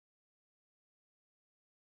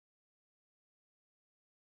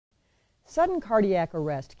Sudden cardiac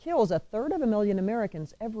arrest kills 1/3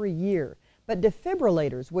 Americans every year. But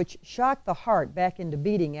defibrillators, which shock the heart back into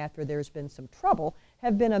beating after there's been some trouble,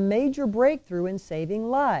 have been a major breakthrough in saving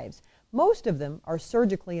lives. Most of them are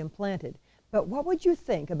surgically implanted. But what would you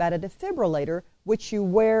think about a defibrillator which you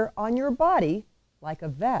wear on your body like a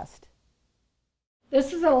vest?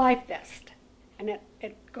 This is a life vest, and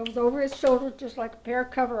it goes over his shoulder just like a pair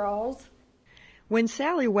of coveralls. When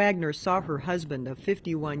Sally Wagner saw her husband of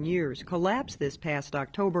 51 years collapse this past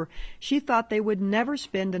October, she thought they would never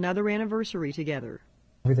spend another anniversary together.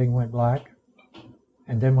 Everything went black,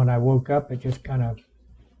 and then when I woke up, it just kind of,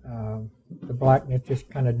 the blackness just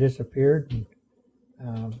kind of disappeared,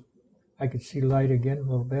 and I could see light again a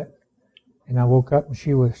little bit. And I woke up and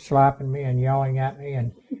she was slapping me and yelling at me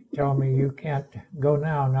and telling me, "You can't go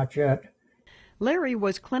now, not yet." Larry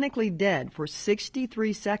was clinically dead for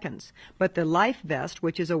 63 seconds, but the life vest,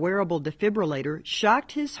 which is a wearable defibrillator,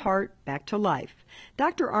 shocked his heart back to life.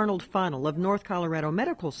 Dr. Arnold Fonnell of North Colorado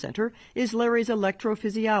Medical Center is Larry's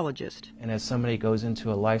electrophysiologist. And as somebody goes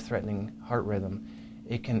into a life-threatening heart rhythm,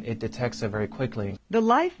 it detects it very quickly. The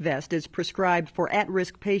life vest is prescribed for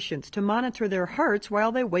at-risk patients to monitor their hearts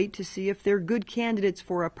while they wait to see if they're good candidates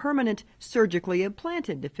for a permanent surgically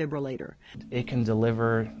implanted defibrillator. It can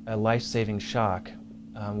deliver a life-saving shock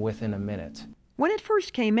within a minute. When it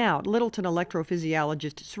first came out, Littleton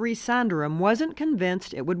electrophysiologist Sri Sundaram wasn't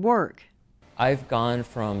convinced it would work. I've gone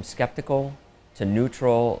from skeptical to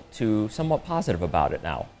neutral to somewhat positive about it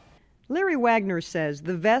now. Larry Wagner says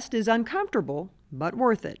the vest is uncomfortable, but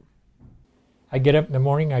worth it. I get up in the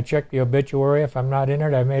morning, I check the obituary. If I'm not in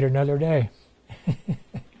it, I made another day.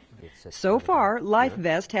 So far, Life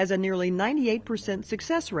Vest has a nearly 98%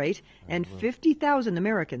 success rate, and 50,000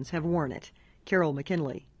 Americans have worn it. Carol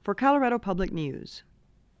McKinley for Colorado Public News.